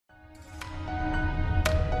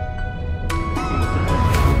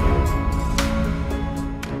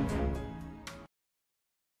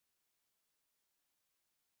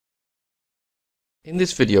In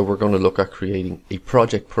this video we're going to look at creating a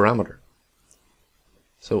project parameter.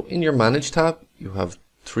 So in your Manage tab you have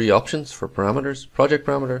three options for parameters: project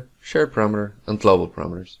parameter, shared parameter and global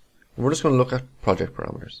parameters. And we're just going to look at project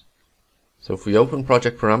parameters. So if we open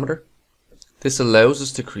project parameter, this allows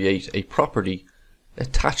us to create a property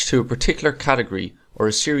attached to a particular category or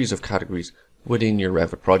a series of categories within your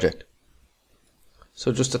Revit project.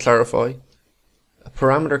 So just to clarify, a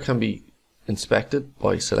parameter can be inspected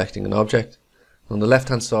by selecting an object. On the left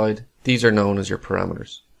hand side, these are known as your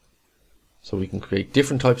parameters. So we can create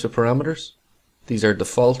different types of parameters. These are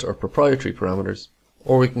default or proprietary parameters,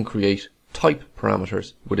 or we can create type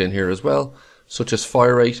parameters within here as well, such as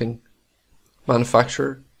fire rating,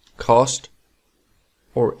 manufacturer, cost,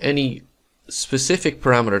 or any specific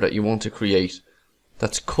parameter that you want to create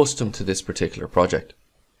that's custom to this particular project.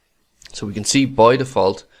 So we can see by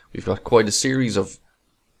default we've got quite a series of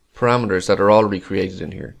parameters that are already created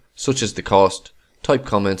in here, such as the cost, type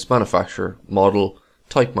comments, manufacturer, model,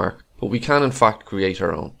 type mark, but we can in fact create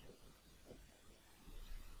our own.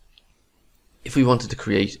 If we wanted to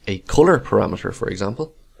create a color parameter, for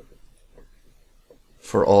example,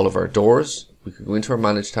 for all of our doors, we could go into our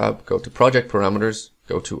Manage tab, go to Project Parameters,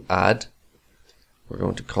 go to Add. We're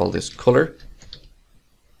going to call this Color.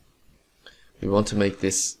 We want to make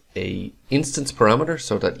this a instance parameter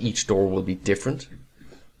so that each door will be different.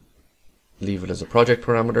 Leave it as a project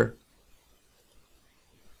parameter.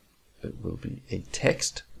 It will be a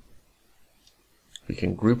text. We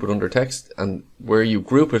can group it under text, and where you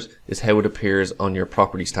group it is how it appears on your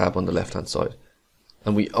Properties tab on the left hand side.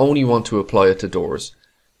 And we only want to apply it to doors.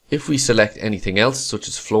 If we select anything else, such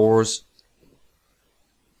as floors,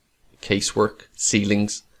 casework,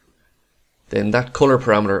 ceilings, then that color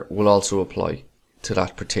parameter will also apply to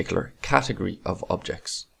that particular category of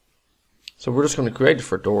objects. So we're just going to create it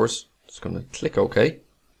for doors. Just going to click OK.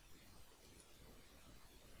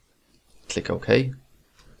 Click OK.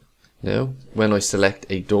 Now, when I select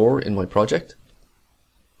a door in my project,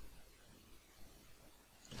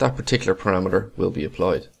 that particular parameter will be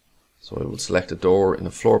applied. So I will select a door in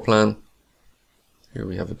a floor plan. Here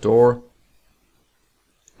we have a door,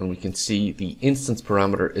 and we can see the instance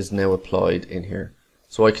parameter is now applied in here.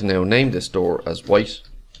 So I can now name this door as white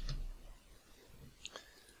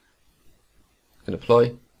and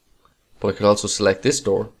apply, but I could also select this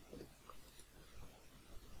door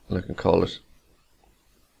and I can call it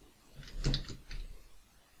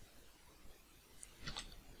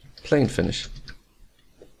plain finish.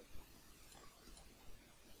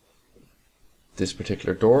 This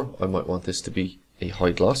particular door, I might want this to be a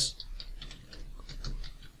high gloss.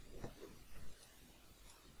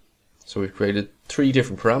 So we've created three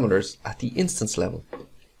different parameters at the instance level.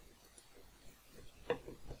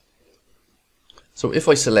 So if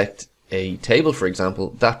I select a table, for example,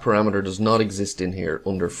 that parameter does not exist in here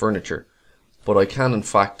under furniture, but I can in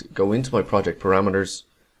fact go into my project parameters,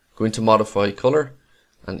 go into modify color,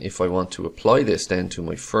 and if I want to apply this then to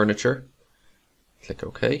my furniture, click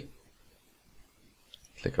OK.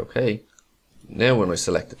 Click OK. Now when I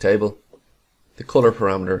select the table, the color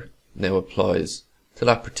parameter now applies to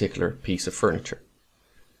that particular piece of furniture.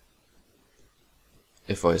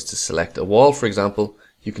 If I was to select a wall, for example,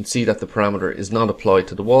 you can see that the parameter is not applied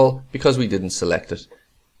to the wall because we didn't select it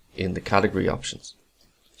in the category options.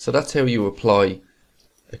 So that's how you apply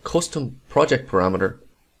a custom project parameter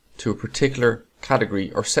to a particular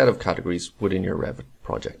category or set of categories within your Revit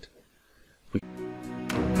project.